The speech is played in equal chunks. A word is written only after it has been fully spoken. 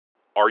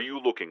Are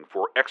you looking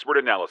for expert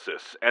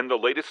analysis and the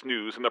latest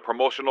news in the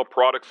promotional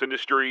products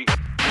industry?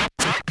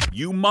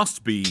 You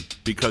must be,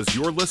 because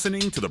you're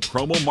listening to the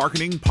Promo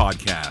Marketing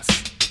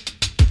Podcast.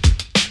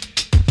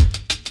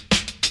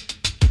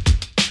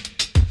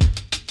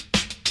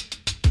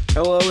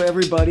 Hello,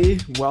 everybody.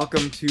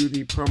 Welcome to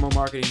the Promo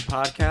Marketing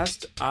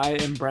Podcast. I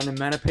am Brendan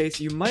Menapace.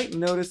 You might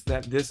notice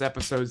that this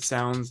episode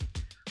sounds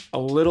a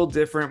little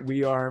different.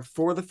 We are,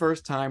 for the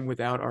first time,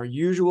 without our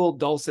usual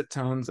dulcet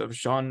tones of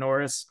Sean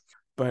Norris.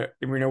 But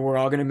we know we're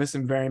all going to miss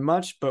him very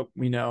much, but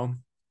we know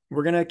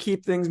we're going to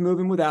keep things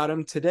moving without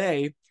him.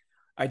 Today,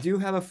 I do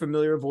have a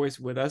familiar voice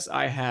with us.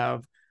 I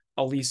have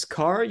Elise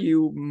Carr.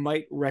 You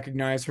might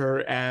recognize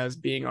her as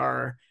being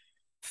our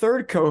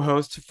third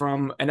co-host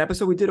from an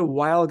episode we did a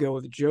while ago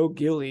with Joe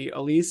Gilly.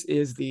 Elise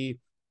is the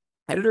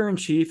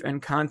editor-in-chief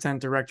and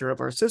content director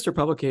of our sister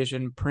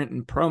publication, Print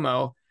and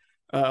Promo.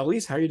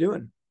 Elise, how are you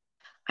doing?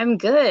 I'm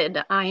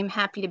good. I'm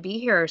happy to be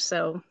here.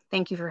 So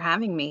thank you for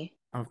having me.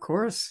 Of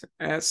course.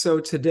 So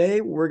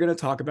today we're going to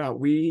talk about,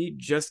 we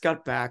just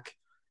got back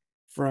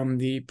from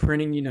the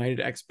Printing United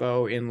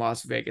Expo in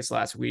Las Vegas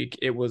last week.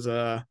 It was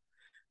a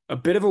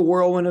bit of a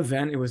whirlwind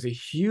event. It was a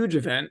huge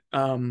event.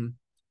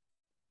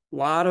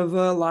 Lot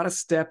of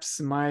steps.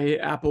 My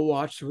Apple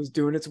Watch was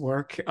doing its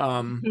work.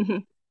 Now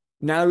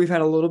that we've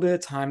had a little bit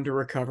of time to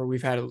recover,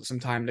 we've had some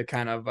time to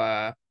kind of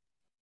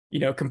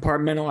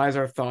compartmentalize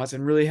our thoughts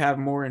and really have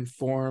more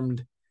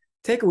informed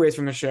takeaways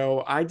from the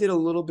show. I did a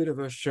little bit of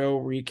a show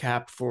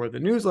recap for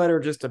the newsletter,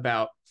 just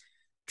about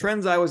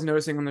trends I was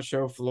noticing on the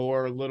show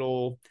floor,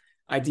 little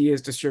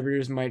ideas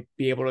distributors might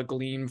be able to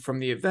glean from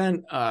the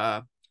event.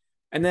 And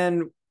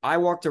then I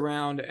walked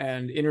around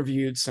and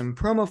interviewed some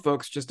promo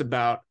folks just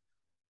about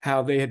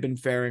how they had been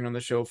faring on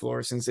the show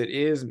floor, since it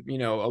is,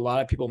 a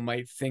lot of people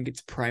might think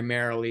it's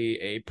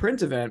primarily a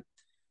print event.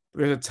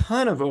 There's a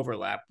ton of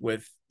overlap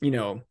with,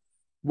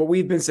 what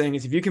we've been saying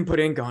is if you can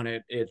put ink on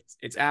it,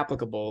 it's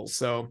applicable.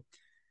 So,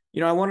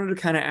 I wanted to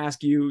kind of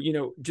ask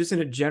you, just in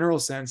a general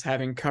sense,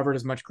 having covered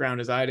as much ground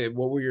as I did,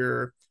 what were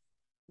your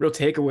real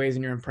takeaways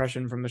and your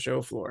impression from the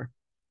show floor?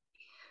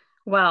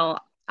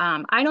 Well,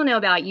 I don't know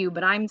about you,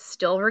 but I'm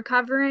still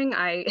recovering.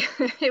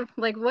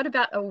 What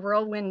about a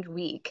whirlwind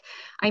week?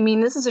 I mean,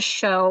 this is a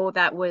show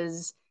that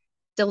was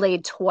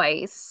delayed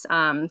twice,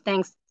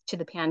 thanks to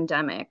the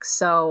pandemic.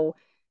 So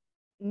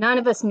none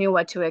of us knew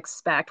what to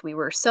expect. We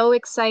were so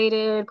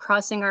excited,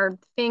 crossing our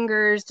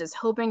fingers, just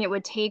hoping it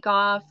would take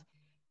off.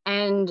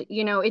 And,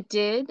 it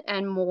did,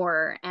 and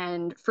more.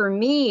 And for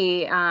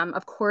me,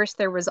 of course,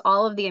 there was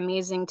all of the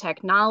amazing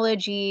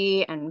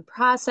technology and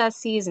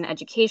processes and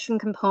education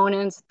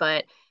components.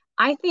 But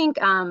I think,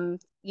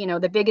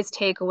 the biggest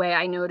takeaway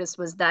I noticed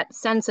was that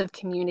sense of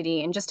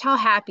community and just how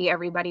happy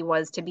everybody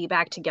was to be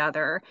back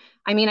together.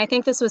 I mean, I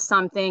think this was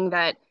something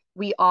that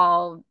we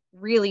all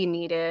really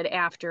needed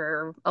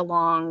after a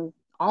long,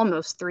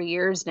 almost 3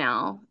 years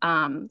now.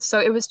 So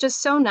it was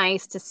just so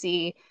nice to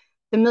see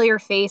familiar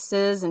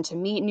faces and to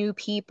meet new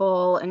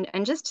people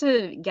and just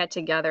to get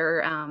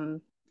together,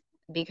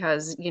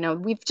 because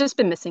we've just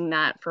been missing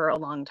that for a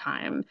long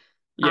time.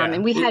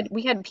 And we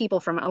had people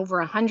from over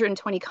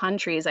 120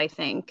 countries, I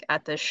think,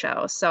 at this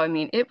show. So I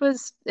mean, it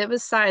was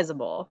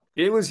sizable.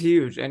 It was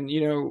huge. And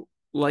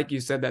like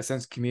you said, that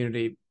sense of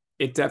community,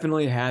 it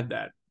definitely had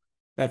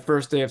that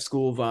first day of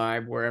school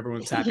vibe where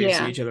everyone's happy to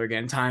see each other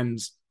again,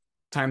 times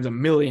a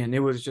million. It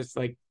was just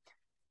like,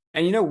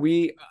 and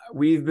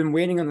we've been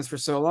waiting on this for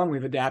so long.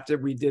 We've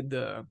adapted. We did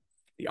the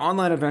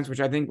online events,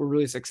 which I think were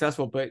really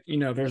successful, but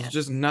there's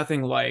just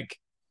nothing like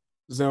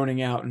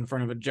zoning out in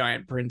front of a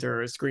giant printer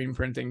or a screen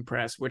printing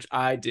press, which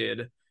I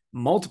did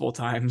multiple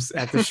times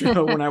at the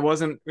show when I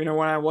wasn't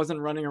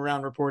running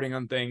around reporting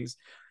on things.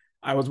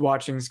 I was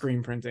watching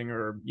screen printing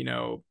or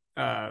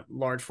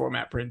large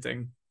format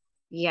printing.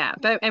 Yeah,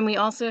 and we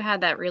also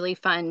had that really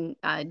fun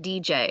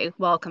DJ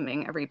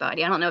welcoming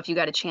everybody. I don't know if you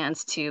got a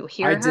chance to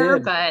hear her,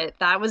 but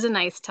that was a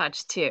nice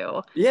touch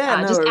too.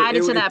 Yeah, just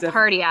added to that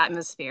party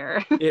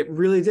atmosphere. It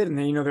really did, and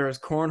then there was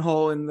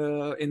cornhole in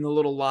the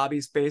little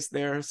lobby space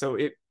there, so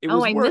it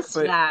was. I missed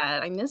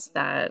that. I missed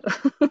that.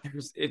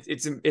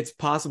 It's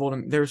possible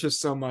to. There's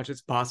just so much. It's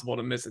possible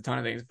to miss a ton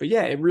of things, but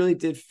yeah, it really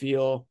did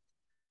feel.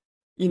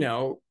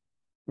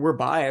 We're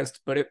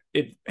biased, but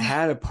it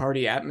had a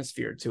party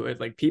atmosphere to it.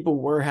 Like, people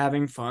were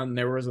having fun.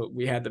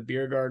 We had the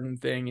beer garden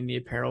thing in the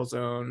apparel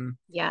zone.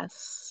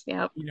 Yes.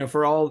 Yep.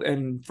 For all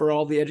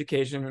the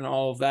education and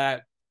all of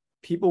that,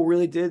 people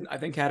really did, I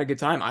think, had a good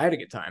time. I had a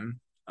good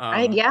time.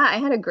 I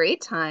had a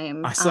great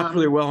time. I slept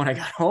really well when I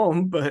got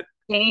home, but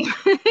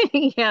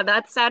yeah,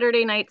 that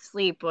Saturday night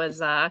sleep was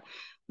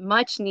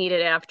much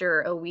needed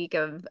after a week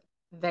of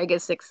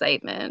Vegas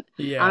excitement.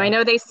 Yeah. I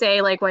know they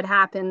say like what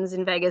happens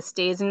in Vegas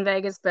stays in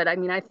Vegas, but I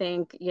mean, I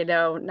think,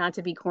 not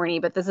to be corny,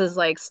 but this is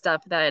like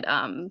stuff that,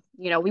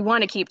 we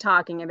want to keep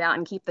talking about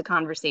and keep the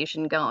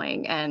conversation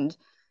going. And,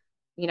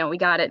 we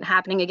got it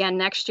happening again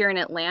next year in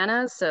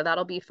Atlanta. So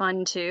that'll be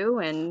fun too.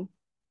 And,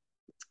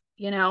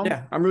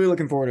 Yeah, I'm really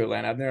looking forward to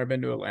Atlanta. I've never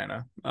been to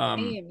Atlanta.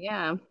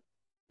 Yeah.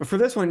 But for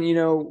this one,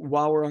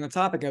 while we're on the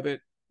topic of it,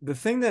 the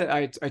thing that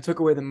I took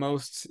away the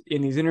most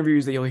in these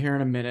interviews that you'll hear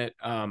in a minute,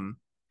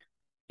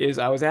 is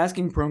I was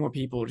asking promo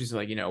people just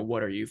like,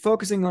 what are you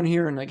focusing on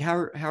here? And like,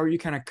 how are you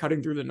kind of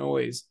cutting through the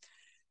noise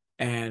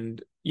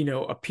and,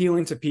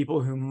 appealing to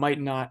people who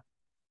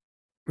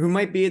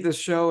might be at this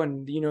show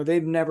and,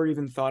 they've never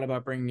even thought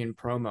about bringing in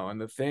promo.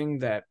 And the thing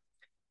that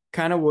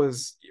kind of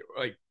was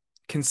like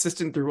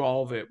consistent through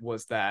all of it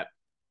was that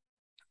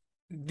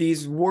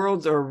these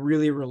worlds are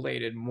really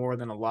related more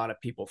than a lot of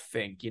people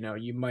think.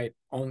 You might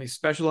only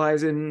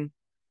specialize in,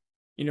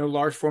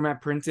 large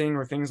format printing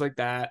or things like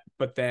that.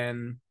 But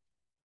then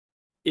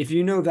if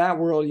you know that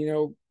world,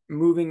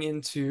 moving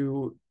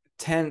into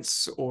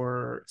tents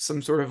or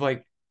some sort of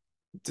like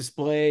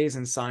displays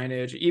and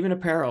signage, even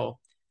apparel,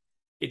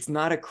 it's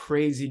not a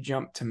crazy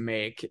jump to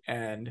make.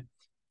 And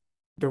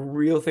the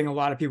real thing a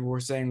lot of people were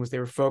saying was they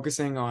were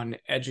focusing on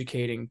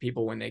educating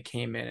people when they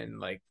came in and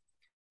like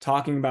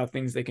talking about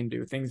things they can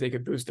do, things they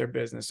could boost their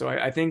business. So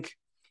I think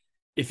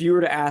if you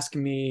were to ask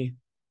me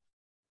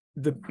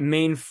the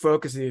main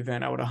focus of the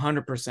event, I would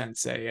 100%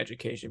 say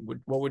education.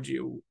 Would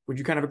you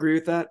kind of agree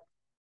with that?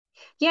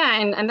 Yeah,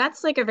 and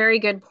that's like a very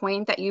good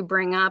point that you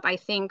bring up. I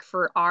think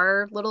for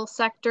our little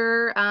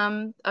sector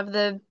of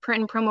the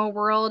print and promo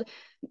world,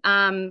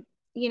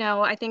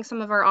 I think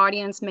some of our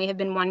audience may have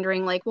been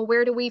wondering like, well,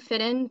 where do we fit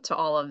into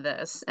all of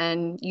this?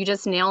 And you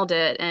just nailed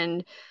it.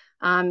 And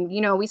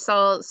we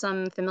saw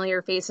some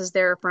familiar faces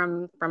there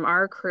from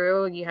our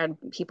crew. You had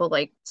people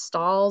like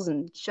Stalls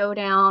and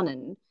Showdown,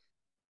 and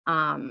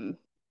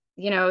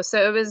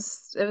so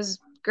it was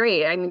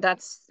great. I mean,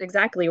 that's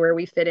exactly where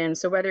we fit in.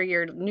 So whether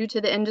you're new to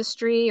the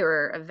industry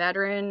or a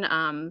veteran,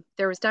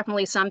 there was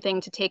definitely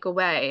something to take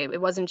away. It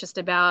wasn't just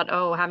about,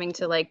 having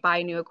to like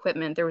buy new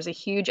equipment. There was a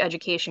huge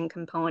education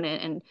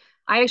component. And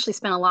I actually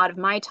spent a lot of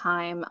my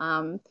time,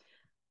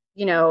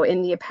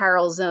 in the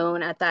apparel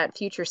zone at that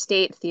Future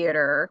State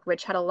Theater,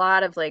 which had a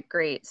lot of like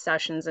great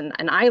sessions. And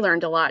I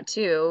learned a lot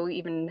too,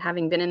 even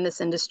having been in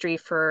this industry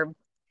for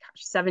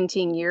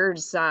 17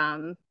 years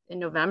in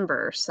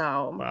November.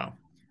 So wow.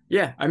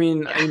 Yeah, I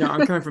mean, yeah.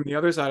 I'm coming from the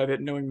other side of it,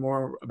 knowing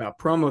more about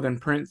promo than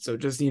print. So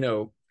just,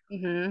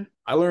 Mm-hmm.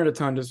 I learned a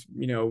ton, just,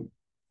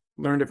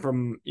 learned it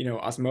from,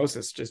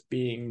 osmosis, just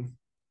being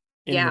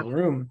in the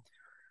room.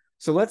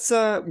 So let's,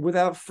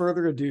 without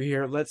further ado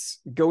here, let's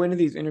go into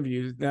these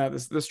interviews. Now,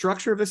 the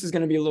structure of this is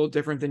going to be a little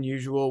different than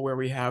usual, where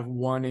we have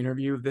one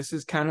interview. This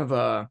is kind of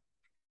a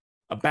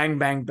bang,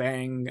 bang,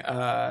 bang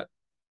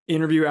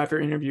interview after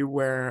interview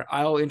where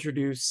I'll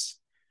introduce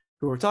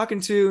who we're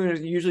talking to, and it's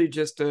usually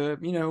just a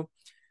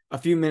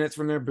few minutes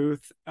from their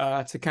booth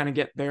to kind of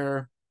get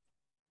their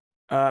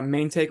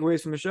main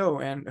takeaways from the show.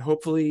 And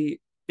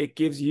hopefully it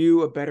gives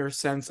you a better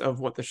sense of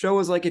what the show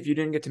is like if you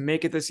didn't get to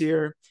make it this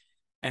year.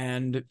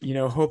 And,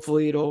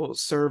 hopefully it'll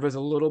serve as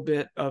a little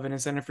bit of an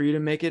incentive for you to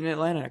make it in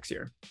Atlanta next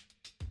year.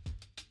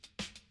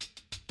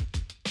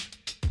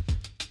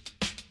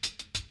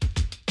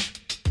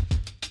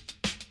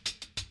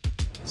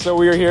 So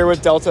we are here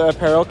with Delta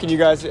Apparel. Can you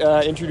guys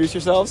introduce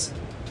yourselves?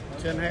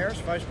 Tim Harris,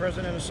 Vice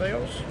President of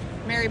Sales.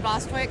 Mary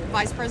Bostwick,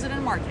 Vice President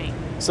of Marketing.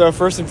 So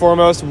first and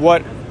foremost,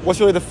 what's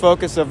really the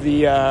focus of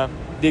the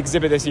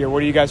exhibit this year?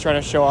 What are you guys trying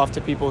to show off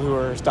to people who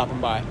are stopping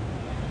by?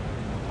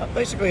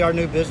 Basically our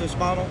new business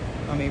model.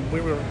 I mean,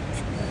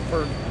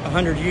 for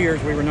 100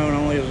 years, we were known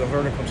only as a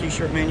vertical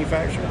t-shirt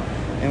manufacturer,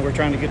 and we're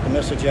trying to get the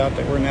message out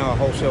that we're now a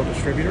wholesale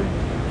distributor,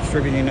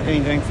 distributing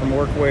anything from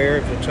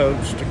workwear to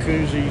totes to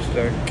koozies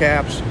to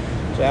caps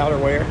to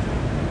outerwear.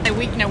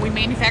 We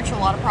manufacture a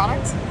lot of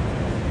products,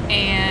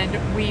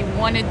 and we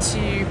wanted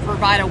to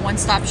provide a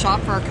one-stop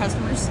shop for our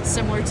customers,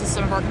 similar to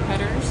some of our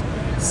competitors.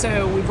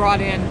 So we brought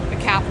in a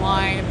cap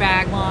line, a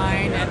bag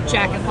line, a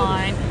jacket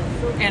line,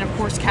 and of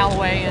course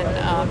Callaway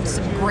and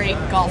some great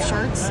golf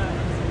shirts.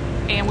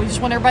 And we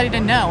just want everybody to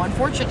know.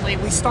 Unfortunately,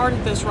 we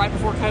started this right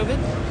before COVID,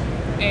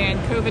 and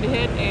COVID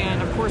hit,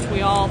 and of course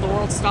the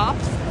world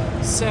stopped.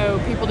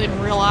 So people didn't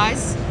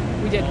realize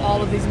we did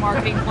all of these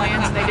marketing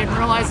plans, and they didn't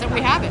realize that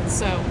we have it.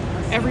 So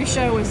every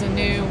show is a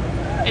new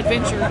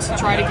adventure to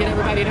try to get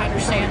everybody to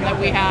understand that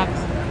we have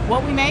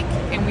what we make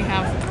and we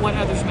have what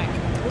others make.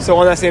 So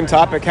on that same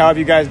topic, how have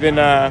you guys been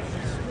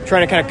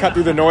trying to kind of cut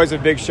through the noise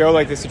of a big show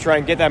like this to try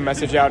and get that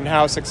message out, and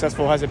how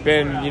successful has it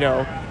been,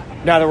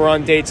 now that we're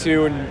on day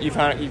 2 and you've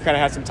kind of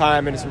had some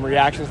time and some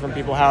reactions from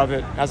people? How's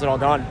it all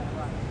gone?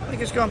 I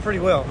think it's gone pretty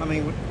well. I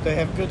mean, they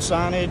have good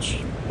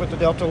signage with the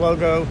Delta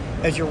logo.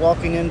 As you're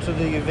walking into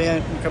the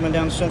event and coming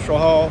down Central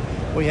Hall,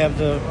 we have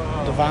the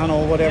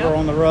vinyl whatever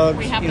on the rugs,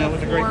 we have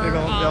with the great big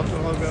old Delta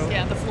logo.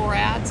 Yeah, the floor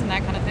ads and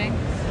that kind of thing.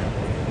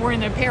 We're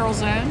in the apparel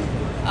zone.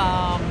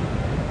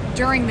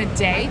 During the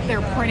day,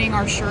 they're printing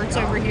our shirts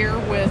over here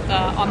with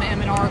on the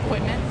M&R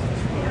equipment.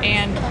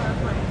 And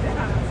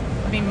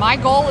I mean, my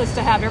goal is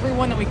to have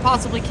everyone that we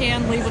possibly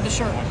can leave with a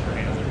shirt.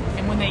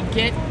 And when they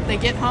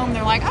get home,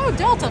 they're like, oh,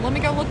 Delta, let me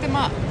go look them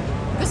up.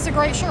 This is a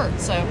great shirt.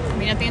 So, I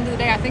mean, at the end of the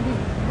day, I think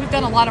we've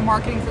done a lot of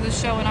marketing for this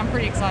show, and I'm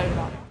pretty excited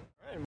about it.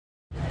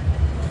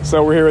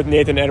 So we're here with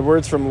Nathan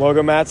Edwards from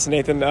Logomats.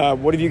 Nathan,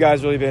 what have you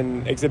guys really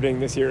been exhibiting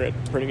this year at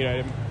Printing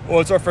United? Well,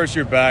 it's our first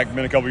year back,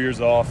 been a couple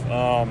years off.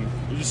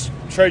 Just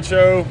trade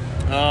show,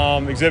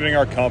 exhibiting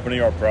our company,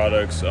 our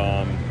products,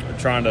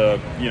 trying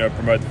to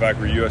promote the fact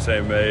we're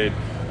USA made,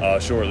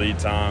 short lead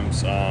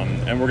times,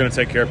 and we're going to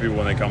take care of people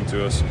when they come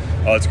to us.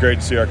 It's great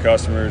to see our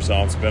customers.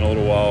 It's been a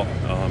little while.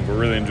 We're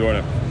really enjoying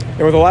it.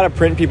 And with a lot of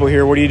print people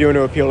here, what are you doing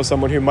to appeal to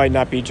someone who might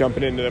not be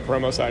jumping into the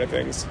promo side of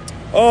things?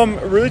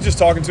 Really just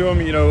talking to them.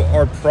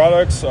 Our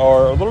products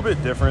are a little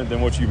bit different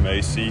than what you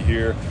may see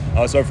here.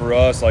 So for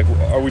us,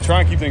 are we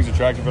trying to keep things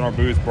attractive in our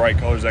booth, bright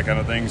colors, that kind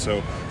of thing?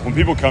 So when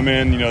people come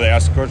in, they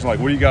ask the question what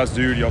do you guys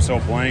do? Do y'all sell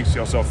blanks? Do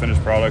y'all sell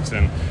finished products?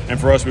 And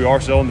for us, we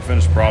are selling the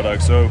finished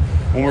products. So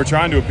when we're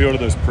trying to appeal to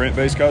those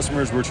print-based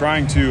customers, we're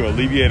trying to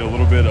alleviate a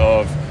little bit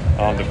of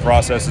the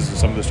processes and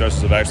some of the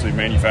stresses of actually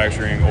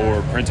manufacturing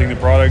or printing the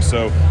product.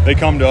 So they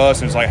come to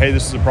us and it's hey,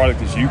 this is a product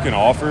that you can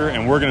offer,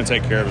 and we're going to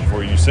take care of it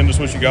for you. Send us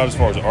what you got as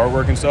far as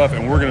artwork and stuff,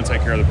 and we're going to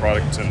take care of the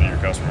product and send it to your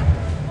customer.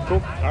 Cool.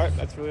 All right,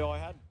 that's really all I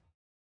had.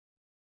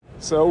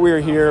 So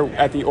we're here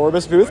at the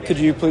Orbis booth. Could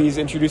you please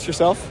introduce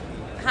yourself?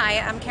 Hi,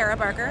 I'm Kara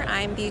Barker.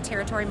 I'm the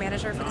territory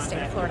manager for the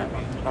state of Florida.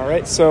 All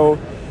right. So,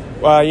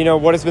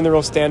 what has been the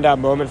real standout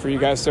moment for you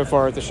guys so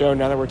far at the show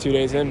now that we're 2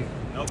 days in?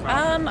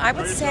 I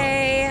would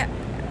say,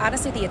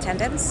 honestly, the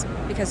attendance,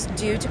 because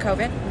due to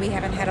COVID, we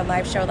haven't had a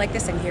live show like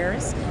this in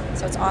years.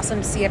 So it's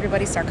awesome to see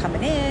everybody start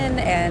coming in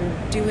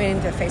and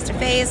doing the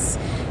face-to-face.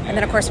 And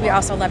then, of course, we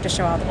also love to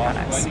show all the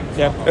products.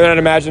 Yeah, and I'd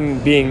imagine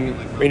being,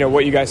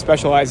 what you guys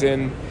specialize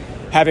in,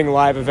 having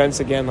live events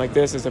again like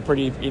this is a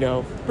pretty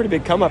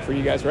big come up for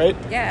you guys, right?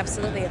 Yeah,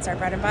 absolutely. It's our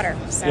bread and butter.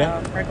 So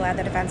yeah. We're glad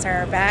that events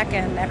are back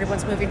and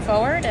everyone's moving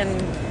forward and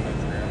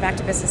back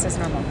to business as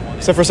normal.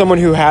 So for someone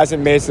who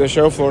hasn't made it to the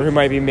show floor, who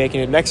might be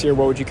making it next year,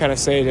 what would you kind of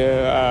say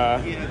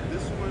to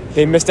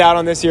they missed out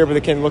on this year, but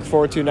they can look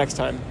forward to next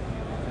time?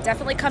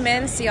 Definitely come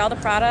in, see all the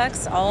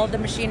products, all of the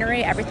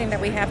machinery, everything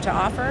that we have to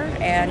offer,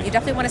 and you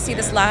definitely want to see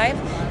this live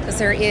because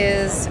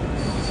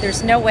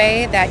there's no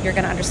way that you're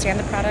going to understand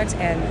the product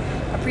and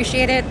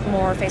appreciate it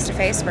more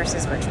face-to-face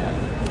versus virtual.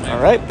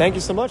 All right, thank you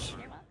so much.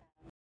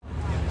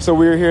 So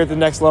we're here at the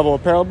Next Level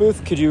Apparel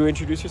booth. Could you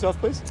introduce yourself,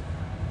 please?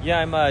 Yeah,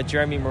 I'm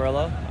Jeremy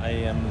Murillo. I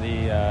am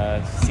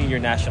the Senior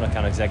National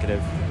Account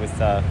Executive with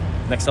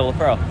Next Level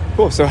Apparel.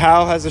 Cool. So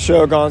how has the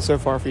show gone so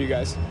far for you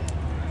guys?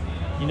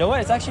 You know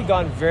what? It's actually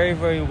gone very,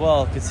 very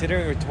well.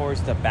 Considering we're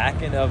towards the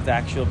back end of the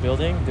actual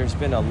building, there's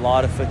been a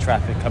lot of foot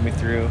traffic coming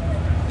through,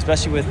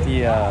 especially with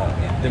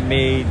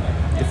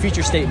the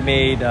future state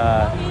made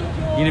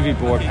Unity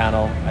board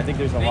panel. I think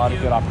there's a lot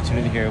of good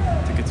opportunity here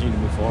to continue to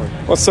move forward.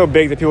 Well, it's so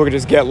big that people could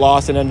just get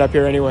lost and end up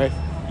here anyway.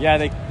 Yeah,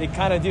 they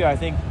kind of do. I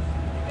think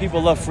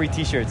people love free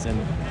T-shirts, and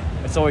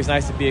it's always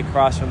nice to be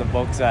across from the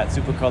folks at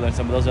Supercolor and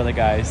some of those other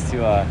guys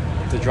to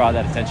draw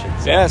that attention.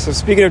 So. Yeah, so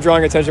speaking of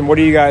drawing attention, what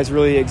are you guys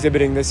really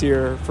exhibiting this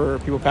year for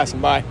people passing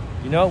by?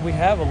 We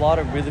have a lot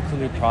of really cool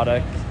new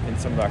product in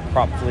some of our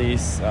crop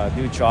fleece,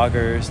 new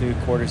joggers, new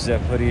quarter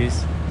zip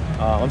hoodies.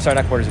 I'm sorry,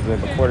 not quarter zip,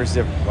 but quarter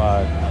zip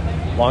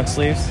long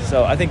sleeves.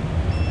 So I think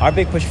our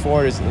big push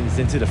forward is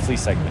into the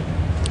fleece segment.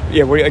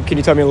 Yeah, can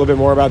you tell me a little bit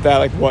more about that?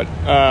 Like what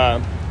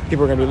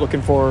people are going to be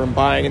looking for and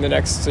buying in the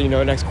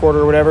next quarter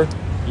or whatever?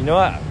 You know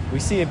what? We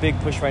see a big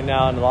push right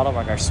now in a lot of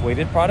our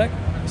suede product.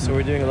 So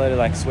we're doing a lot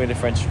of suede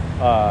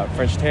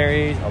French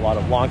terry, a lot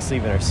of long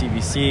sleeve in our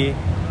CVC.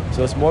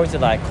 So it's more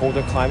into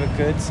colder climate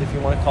goods, if you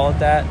want to call it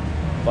that.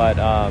 But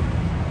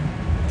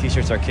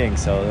T-shirts are king,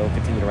 so they'll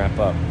continue to ramp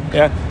up.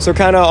 Yeah. So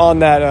kind of on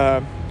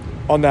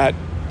that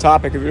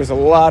topic, there's a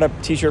lot of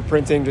T-shirt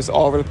printing just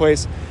all over the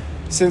place.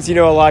 Since a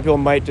lot of people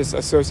might just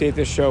associate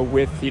this show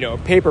with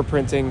paper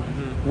printing,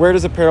 where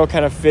does apparel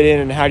kind of fit in,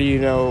 and how do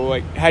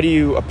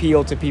you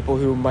appeal to people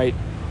who might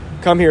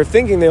come here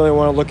thinking they only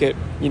want to look at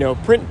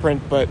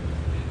print, but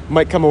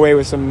might come away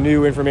with some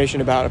new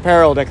information about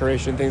apparel,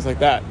 decoration, things like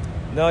that?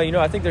 No,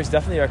 I think there's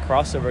definitely a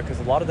crossover because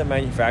a lot of the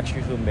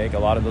manufacturers who make a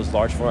lot of those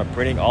large format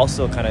printing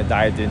also kind of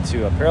dived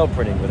into apparel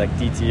printing with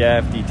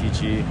DTF,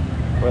 DTG,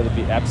 whether it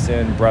be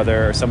Epson,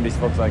 Brother, or some of these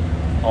folks like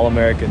All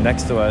American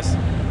next to us.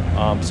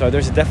 So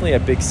there's definitely a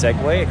big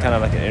segue, kind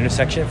of like an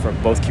intersection for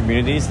both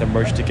communities that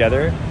merge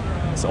together.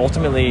 So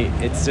ultimately,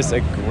 it's just a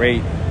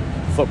great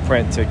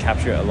footprint to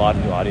capture a lot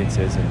of new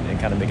audiences and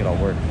kind of make it all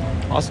work.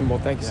 Awesome. Well,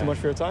 thank you so much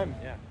for your time.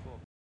 Yeah,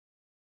 cool.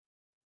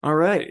 All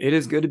right. It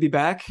is good to be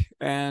back.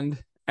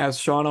 And as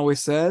Sean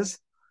always says,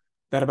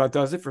 that about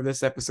does it for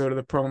this episode of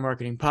the Promo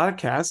Marketing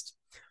Podcast.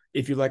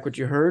 If you like what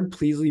you heard,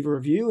 please leave a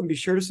review and be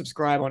sure to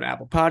subscribe on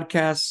Apple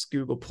Podcasts,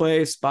 Google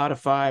Play,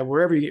 Spotify,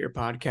 wherever you get your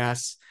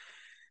podcasts.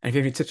 And if you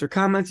have any tips or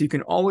comments, you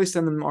can always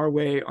send them our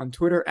way on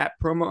Twitter at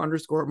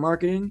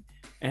 @promo_marketing.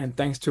 And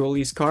thanks to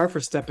Elise Carr for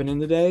stepping in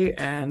today.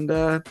 And,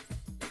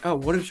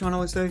 what did Sean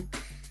always say?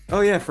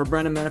 Oh, yeah, for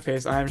Brendan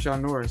Metapace, I am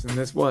Sean Norris, and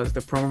this was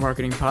the Promo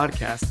Marketing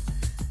Podcast.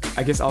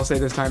 I guess I'll say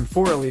this time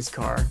for Elise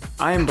Carr,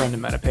 I am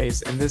Brendan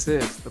Metapace, and this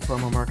is the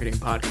Promo Marketing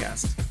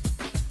Podcast.